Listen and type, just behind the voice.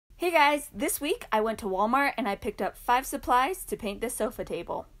Hey guys, this week I went to Walmart and I picked up 5 supplies to paint this sofa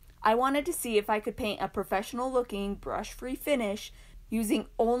table. I wanted to see if I could paint a professional looking brush-free finish using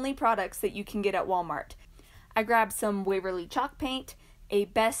only products that you can get at Walmart. I grabbed some Waverly Chalky Paint, a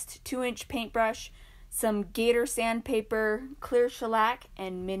Best 2-inch paintbrush, some Gator sandpaper, Clear Shellac,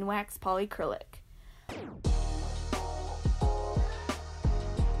 and Minwax Polycrylic.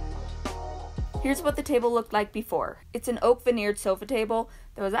 Here's what the table looked like before. It's an oak veneered sofa table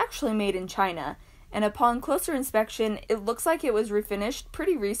that was actually made in China, and upon closer inspection, it looks like it was refinished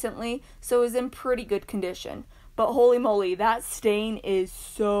pretty recently, so it was in pretty good condition. But holy moly, that stain is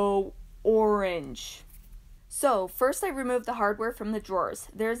so orange. So, first I removed the hardware from the drawers.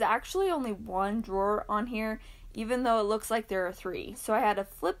 There's actually only one drawer on here, even though it looks like there are 3. So I had to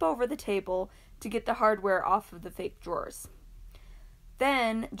flip over the table to get the hardware off of the fake drawers.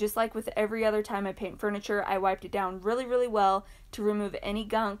 Then, just like with every other time I paint furniture, I wiped it down really well to remove any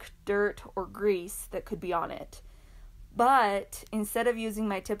gunk, dirt, or grease that could be on it. But, instead of using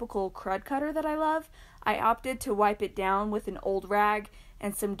my typical crud cutter that I love, I opted to wipe it down with an old rag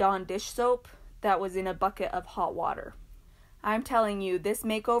and some Dawn dish soap that was in a bucket of hot water. I'm telling you, this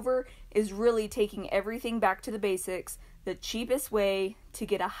makeover is really taking everything back to the basics, the cheapest way to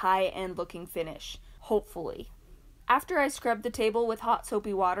get a high-end looking finish, hopefully. After I scrubbed the table with hot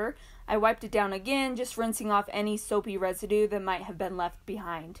soapy water, I wiped it down again, just rinsing off any soapy residue that might have been left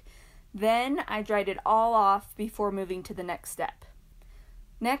behind. Then I dried it all off before moving to the next step.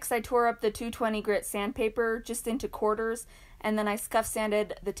 Next, I tore up the 220 grit sandpaper just into quarters, and then I scuff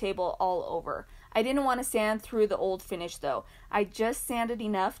sanded the table all over. I didn't want to sand through the old finish though. I just sanded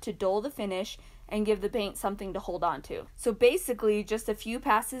enough to dull the finish and give the paint something to hold on to. So basically, just a few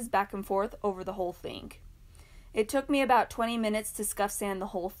passes back and forth over the whole thing. It took me about 20 minutes to scuff sand the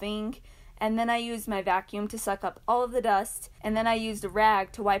whole thing, and then I used my vacuum to suck up all of the dust, and then I used a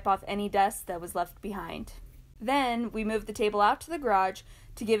rag to wipe off any dust that was left behind. Then we moved the table out to the garage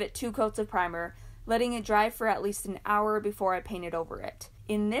to give it 2 coats of primer, letting it dry for at least an hour before I painted over it.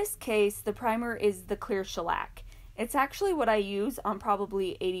 In this case, the primer is the Clear Shellac. It's actually what I use on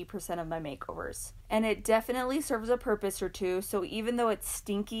probably 80% of my makeovers. And it definitely serves a purpose or two, so even though it's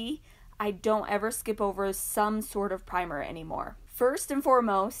stinky, I don't ever skip over some sort of primer anymore. First and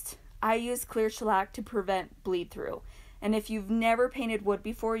foremost, I use Clear Shellac to prevent bleed through. And if you've never painted wood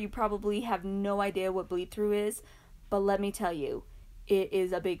before, you probably have no idea what bleed through is, but let me tell you, it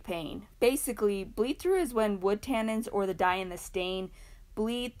is a big pain. Basically, bleed through is when wood tannins or the dye in the stain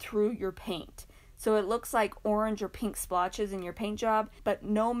bleed through your paint. So it looks like orange or pink splotches in your paint job, but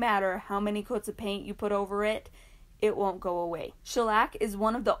no matter how many coats of paint you put over it, it won't go away. Shellac is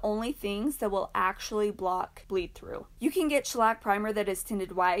one of the only things that will actually block bleed through. You can get shellac primer that is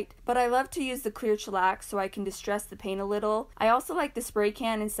tinted white, but I love to use the Clear Shellac so I can distress the paint a little. I also like the spray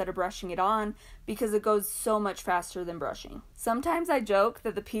can instead of brushing it on because it goes so much faster than brushing. Sometimes I joke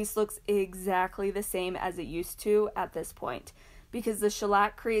that the piece looks exactly the same as it used to at this point, because the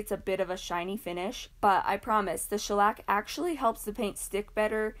shellac creates a bit of a shiny finish, but I promise the shellac actually helps the paint stick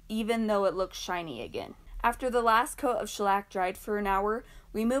better even though it looks shiny again. After the last coat of shellac dried for an hour,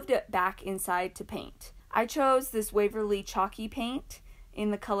 we moved it back inside to paint. I chose this Waverly Chalky Paint in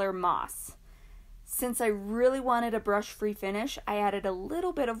the color Moss. Since I really wanted a brush-free finish, I added a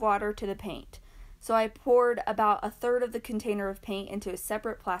little bit of water to the paint. So I poured about 1/3 of the container of paint into a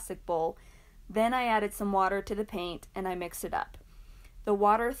separate plastic bowl. Then I added some water to the paint and I mixed it up. The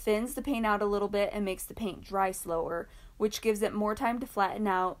water thins the paint out a little bit and makes the paint dry slower, which gives it more time to flatten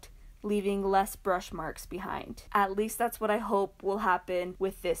out, leaving less brush marks behind. At least that's what I hope will happen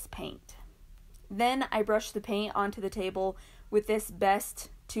with this paint. Then I brushed the paint onto the table with this Best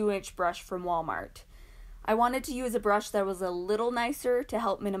 2-inch brush from Walmart. I wanted to use a brush that was a little nicer to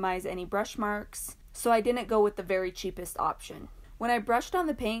help minimize any brush marks, so I didn't go with the very cheapest option. When I brushed on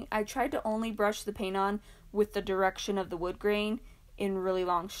the paint, I tried to only brush the paint on with the direction of the wood grain in really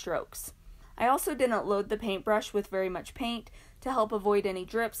long strokes. I also didn't load the paintbrush with very much paint to help avoid any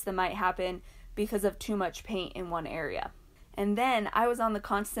drips that might happen because of too much paint in one area. And then I was on the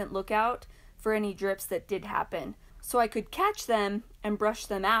constant lookout for any drips that did happen, so I could catch them and brush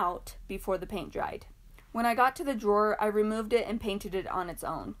them out before the paint dried. When I got to the drawer, I removed it and painted it on its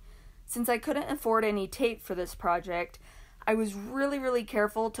own. Since I couldn't afford any tape for this project, I was really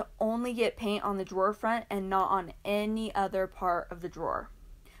careful to only get paint on the drawer front and not on any other part of the drawer.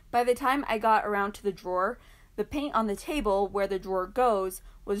 By the time I got around to the drawer, the paint on the table where the drawer goes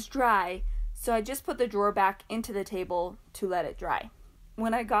was dry, so I just put the drawer back into the table to let it dry.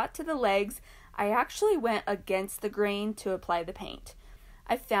 When I got to the legs, I actually went against the grain to apply the paint.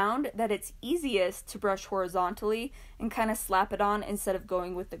 I found that it's easiest to brush horizontally and kind of slap it on instead of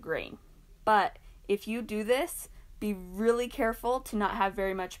going with the grain. But if you do this, be really careful to not have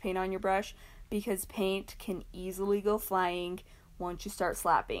very much paint on your brush because paint can easily go flying once you start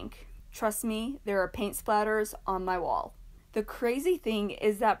slapping. Trust me, there are paint splatters on my wall. The crazy thing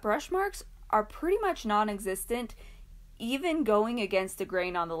is that brush marks are pretty much non-existent, even going against the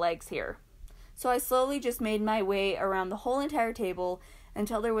grain on the legs here. So I slowly just made my way around the whole entire table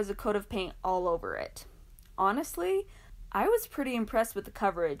until there was a coat of paint all over it. Honestly, I was pretty impressed with the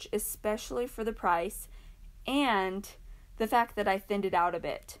coverage, especially for the price, and the fact that I thinned it out a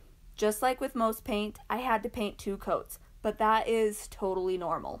bit. Just like with most paint, I had to paint 2 coats, but that is totally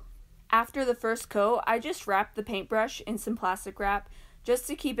normal. After the first coat, I just wrapped the paintbrush in some plastic wrap just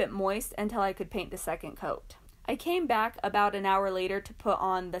to keep it moist until I could paint the second coat. I came back about an hour later to put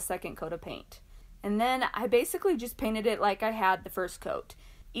on the second coat of paint. And then I basically just painted it like I had the first coat.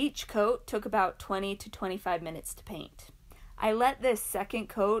 Each coat took about 20 to 25 minutes to paint. I let this second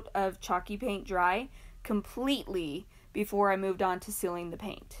coat of chalky paint dry completely before I moved on to sealing the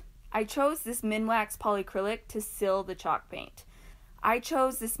paint. I chose this Minwax Polycrylic to seal the chalk paint. I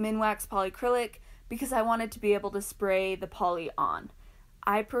chose this Minwax Polycrylic because I wanted to be able to spray the poly on.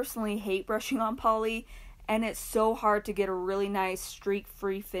 I personally hate brushing on poly, and it's so hard to get a really nice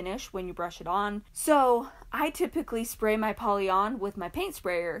streak-free finish when you brush it on. So I typically spray my poly on with my paint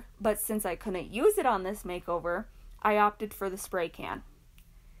sprayer, but since I couldn't use it on this makeover, I opted for the spray can.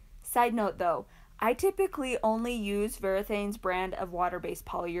 Side note though, I typically only use Varathane's brand of water-based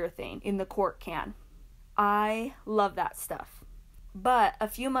polyurethane in the quart can. I love that stuff. But a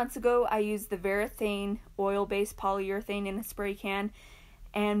few months ago, I used the Varathane oil-based polyurethane in a spray can,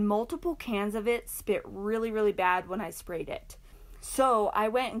 and multiple cans of it spit really, really bad when I sprayed it. So I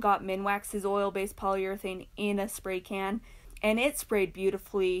went and got Minwax's oil-based polyurethane in a spray can, and it sprayed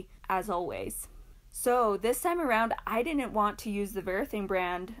beautifully as always. So this time around, I didn't want to use the Varathane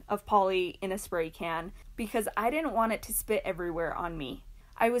brand of poly in a spray can because I didn't want it to spit everywhere on me.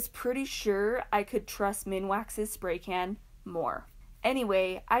 I was pretty sure I could trust Minwax's spray can more.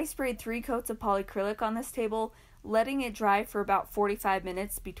 Anyway, I sprayed 3 coats of polycrylic on this table, letting it dry for about 45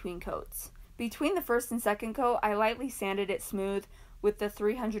 minutes between coats. Between the first and second coat, I lightly sanded it smooth with the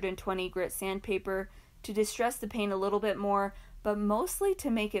 320 grit sandpaper to distress the paint a little bit more, but mostly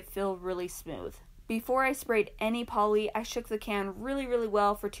to make it feel really smooth. Before I sprayed any poly, I shook the can really, really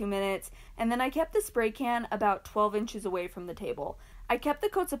well for 2 minutes, and then I kept the spray can about 12 inches away from the table. I kept the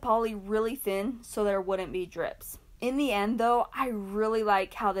coats of poly really thin so there wouldn't be drips. In the end though, I really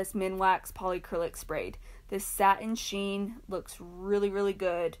like how this Minwax Polycrylic sprayed. This satin sheen looks really, really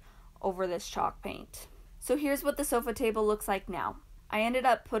good over this chalk paint. So here's what the sofa table looks like now. I ended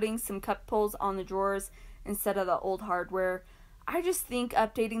up putting some cup pulls on the drawers instead of the old hardware. I just think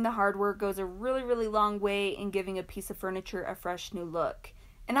updating the hardware goes a really, really long way in giving a piece of furniture a fresh new look.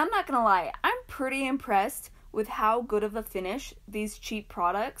 And I'm not gonna lie, I'm pretty impressed with how good of a finish these cheap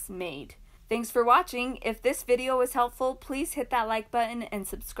products made. Thanks for watching. If this video was helpful, please hit that like button and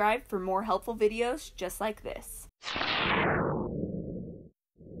subscribe for more helpful videos just like this.